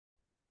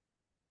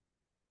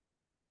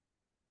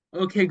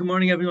Okay, good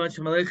morning, everyone.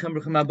 Shalom Aleichem,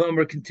 Baruch Haba.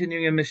 We're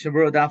continuing in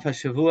Mishna Daf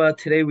Hashavua.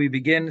 Today we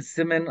begin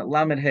Siman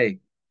Lamed Hey.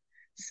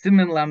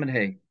 Siman Lamed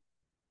Hey.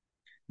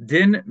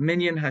 Din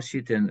Minyan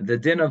Hashitin, the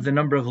din of the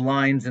number of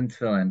lines in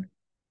Tefillin.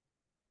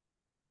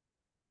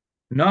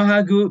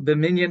 Nahagu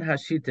b'minyan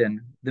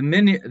Hashitin,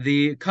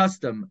 the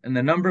custom and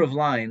the number of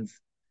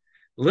lines.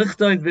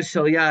 Lichtov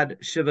b'shel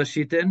yad shiva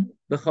shitin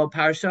b'chol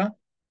parsha,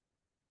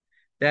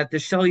 that the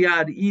shel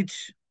yad,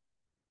 each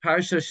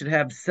parsha should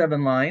have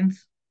 7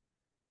 lines.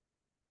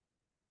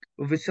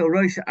 Uv'shel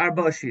rosh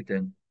arba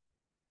shitin,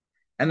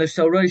 and the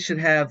shalrosh should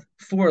have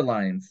 4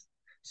 lines.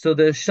 So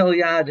the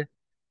shalyad,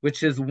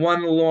 which is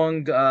one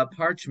long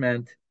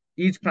parchment,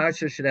 each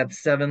parsha should have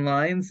 7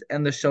 lines,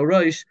 and the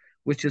shalrosh,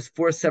 which is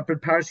 4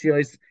 separate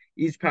parshas,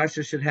 each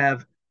parsha should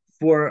have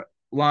 4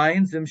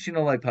 lines.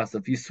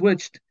 If you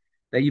switched,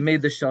 that you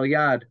made the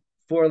shalyad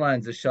 4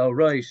 lines, the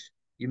shalrosh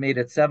you made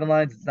it 7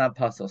 lines, it's not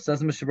possible.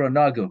 Says Mishabro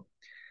Nagu.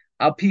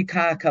 Al pi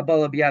ka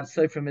Kabbalah biyad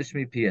soy from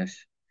Ishmi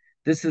Piyesh.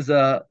 This is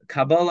a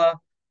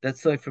Kabbalah that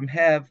soy from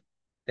have.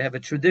 They have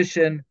a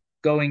tradition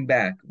going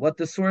back. What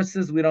the source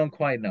is, we don't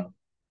quite know.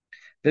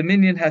 The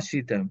minyan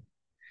hashitam.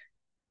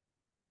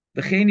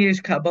 V'chein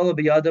yesh Kabbalah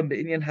biyadam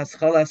b'inyan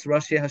haschalas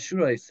rashi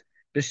hashuros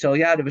b'shal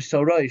yad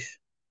b'shal rosh.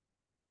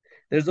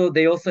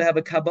 They also have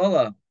a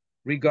Kabbalah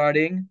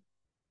regarding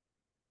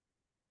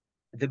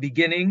the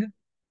beginning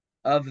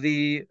of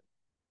the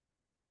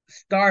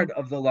start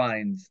of the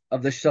lines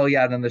of the shal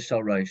yad and the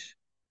shal rosh,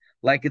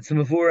 like it's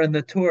Mavur and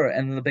the Tur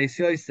and the Beis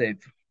Yosef.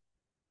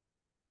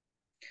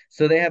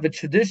 So they have a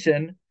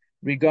tradition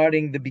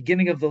regarding the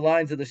beginning of the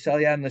lines of the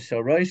Shalyan and the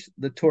Shalrosh.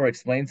 The Torah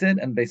explains it,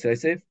 and Beis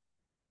Yosef.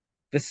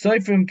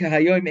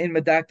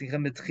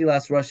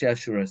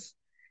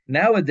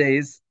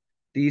 Nowadays,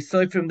 the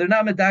Soifrim, they're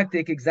not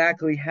medaktik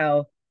exactly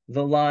how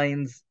the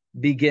lines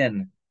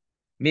begin,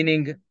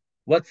 meaning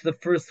what's the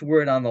first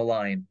word on the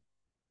line.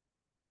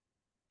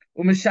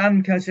 And they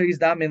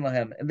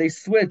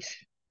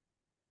switch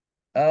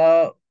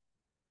however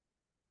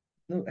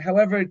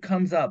it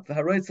comes up.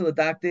 Somebody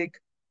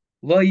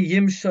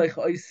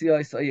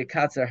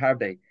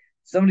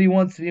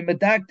wants to be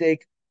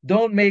medaktik,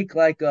 don't make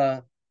like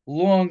a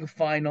long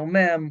final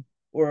mem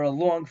or a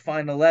long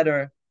final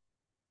letter,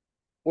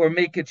 or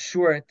make it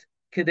short.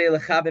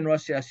 It's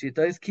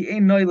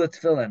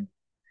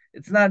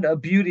not a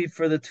beauty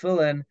for the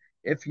tefillin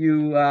if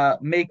you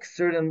make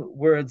certain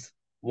words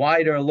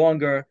wider or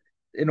longer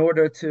in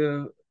order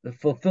to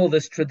fulfill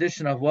this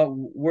tradition of what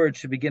word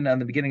should begin on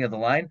the beginning of the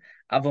line.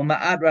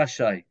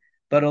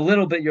 But a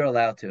little bit you're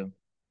allowed to.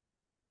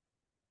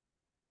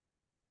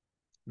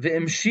 The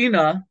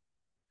Mishna,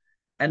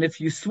 and if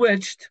you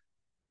switched,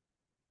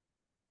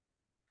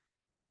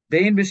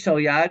 vein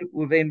b'shal yad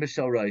uvein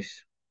b'shal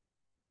rosh.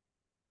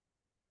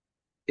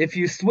 If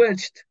you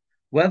switched,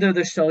 whether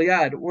the shal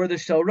yad or the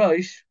shal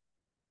rosh,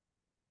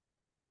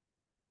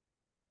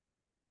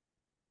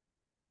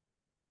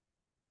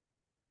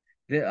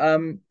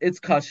 it's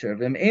kosher.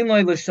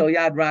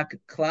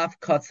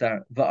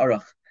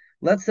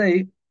 Let's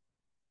say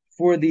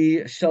for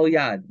the shal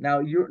yad.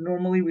 Now,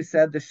 normally we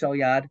said the shal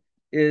yad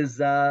is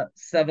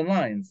 7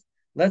 lines.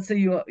 Let's say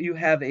you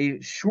have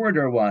a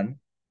shorter one,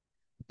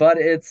 but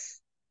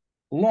it's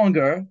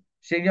longer.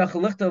 Unless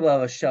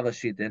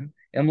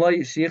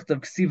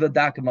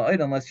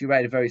you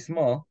write it very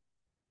small.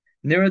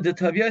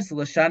 It's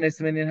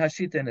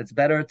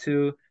better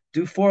to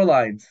do 4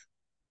 lines,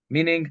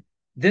 meaning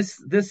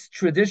this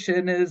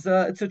tradition is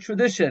it's a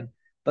tradition,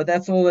 but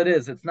that's all it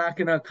is. It's not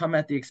going to come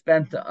at the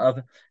expense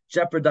of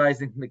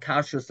jeopardizing the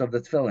kashrus of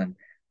the tefillin.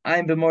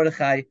 I'm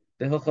b'mordechai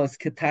b'hilchos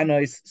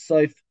ketanois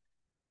soif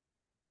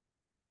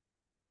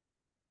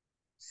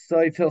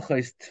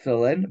hilchos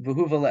tefillin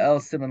v'huva la'el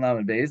siman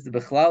lamed beis the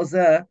bechlal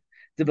zeh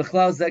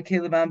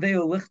kelev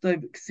anveu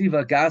lichtov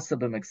ksiva gasa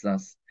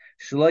b'mixnas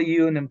shlo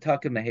yu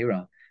nimtaka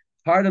mehera.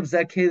 Part of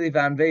zeh kelev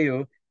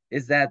anveu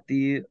is that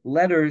the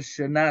letters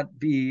should not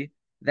be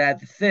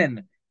that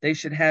thin. They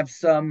should have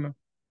some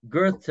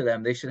girth to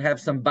them. They should have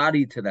some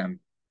body to them.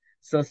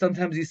 So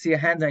sometimes you see a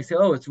hand and I say,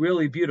 "Oh, it's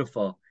really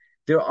beautiful."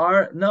 There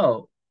are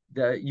no,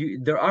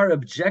 there are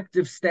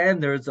objective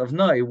standards of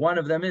noi. One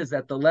of them is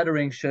that the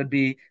lettering should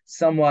be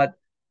somewhat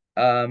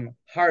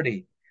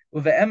hardy.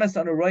 We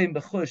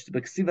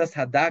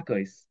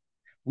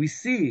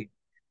see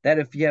that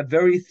if you have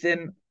very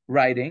thin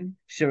writing,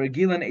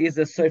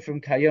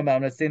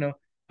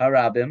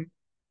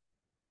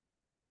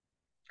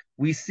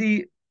 we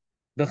see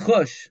the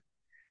chush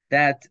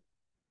that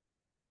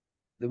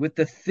with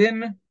the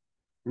thin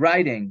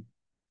writing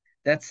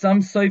that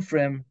some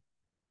soifrim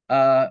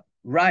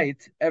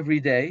write every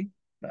day,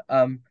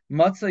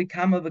 matzai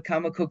kama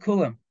v'kama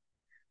kokulim,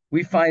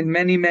 we find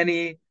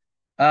many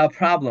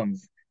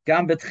problems.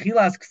 Gam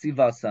betchilas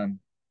ksivasan,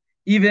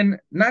 even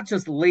not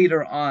just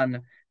later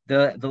on,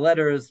 the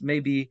letters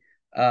maybe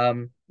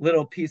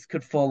little piece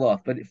could fall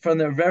off, but from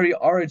the very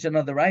origin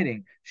of the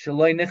writing,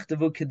 shaloi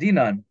nichtavu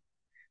kedinan,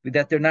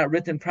 that they're not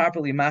written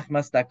properly,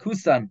 machmas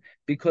dakusan,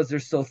 because they're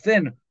so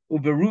thin.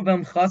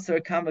 Uberubam chaser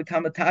kama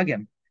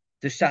tagim.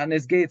 The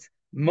shatnez gates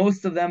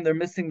most of them they're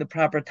missing the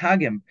proper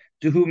tagim.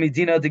 Duhu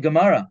midina de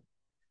Gemara,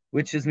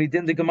 which is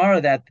midin de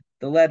Gemara that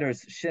the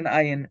letters Shin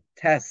Ayin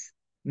Tes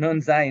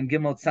Nun Zayin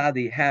Gimel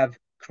Tzadi have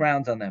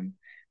crowns on them.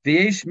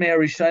 V'yesh mei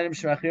rishonim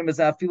shemachrim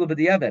b'zafilu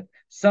b'diavad.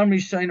 Some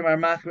rishonim are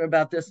machrim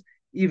about this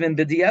even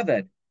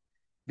b'diavad,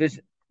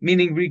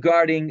 meaning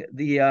regarding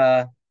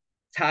the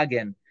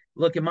tagin.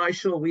 Look, in my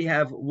shul, we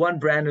have one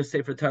brand new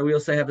Sefer Torah. We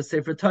also have a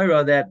Sefer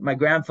Torah that my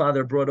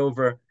grandfather brought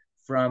over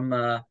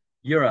from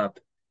Europe.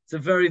 It's a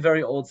very,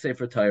 very old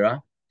Sefer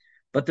Torah,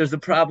 but there's a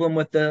problem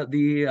with the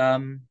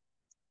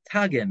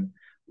tagin.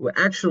 Well,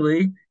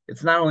 actually,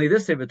 it's not only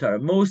this Sefer Torah.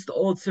 Most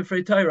old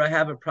Sefer Torah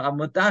have a problem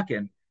with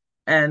dakin,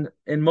 and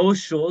in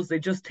most shuls they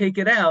just take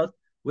it out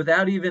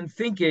without even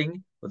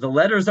thinking. Well, the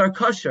letters are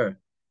kosher.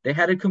 They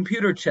had a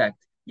computer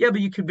checked. Yeah,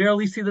 but you can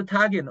barely see the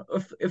tagin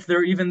if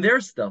they're even there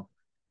still,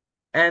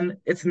 and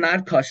it's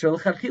not kosher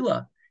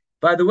l'chadchila.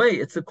 By the way,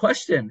 it's a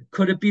question: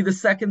 could it be the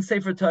second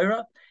Sefer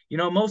Torah?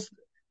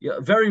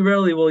 Very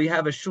rarely will you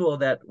have a shul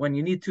that when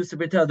you need two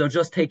Sefer Torah, they'll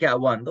just take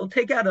out one. They'll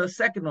take out a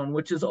second one,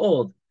 which is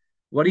old.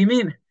 What do you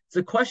mean? It's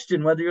a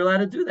question whether you're allowed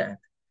to do that.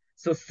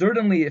 So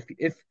certainly,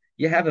 if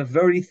you have a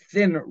very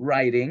thin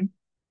writing,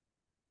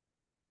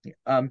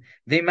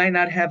 they might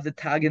not have the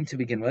tagin to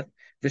begin with.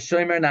 The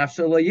shomer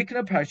nafsho lo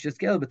yikna parshas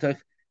gel b'toch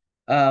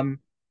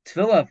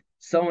tefillah.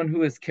 Someone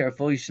who is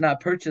careful, you should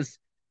not purchase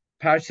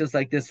parshas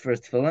like this for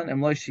his tefillin.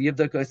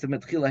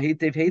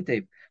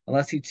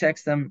 Unless he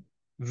checks them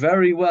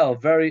very well,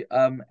 very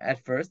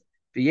at first.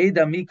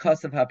 V'yeda mi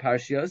kasav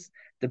haparshios.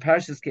 The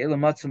parshas ke'ela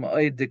matzum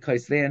oid de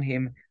kaisvein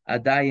him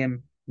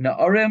adayim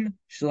na'orim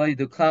shlo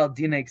yiduklal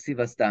dinei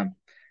ksivas dam.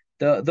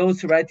 Those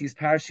who write these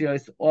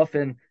parashiyos,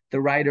 often the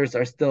writers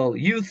are still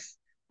youths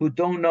who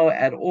don't know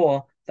at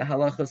all the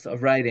halachos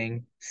of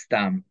writing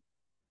stam.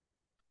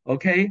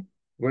 Okay,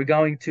 we're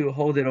going to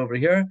hold it over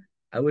here.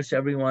 I wish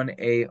everyone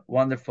a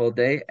wonderful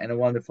day and a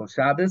wonderful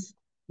Shabbos.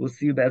 We'll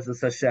see you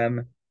Be'ezus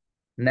Hashem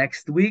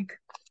next week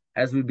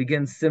as we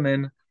begin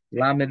Siman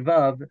Lamed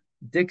Vav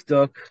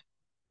Dikduk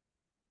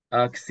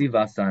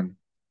Ksivasan.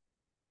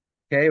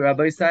 Okay,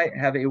 Rabbi Isai,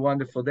 have a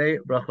wonderful day.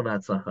 Bracha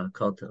v'atzlacha.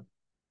 Kol tov.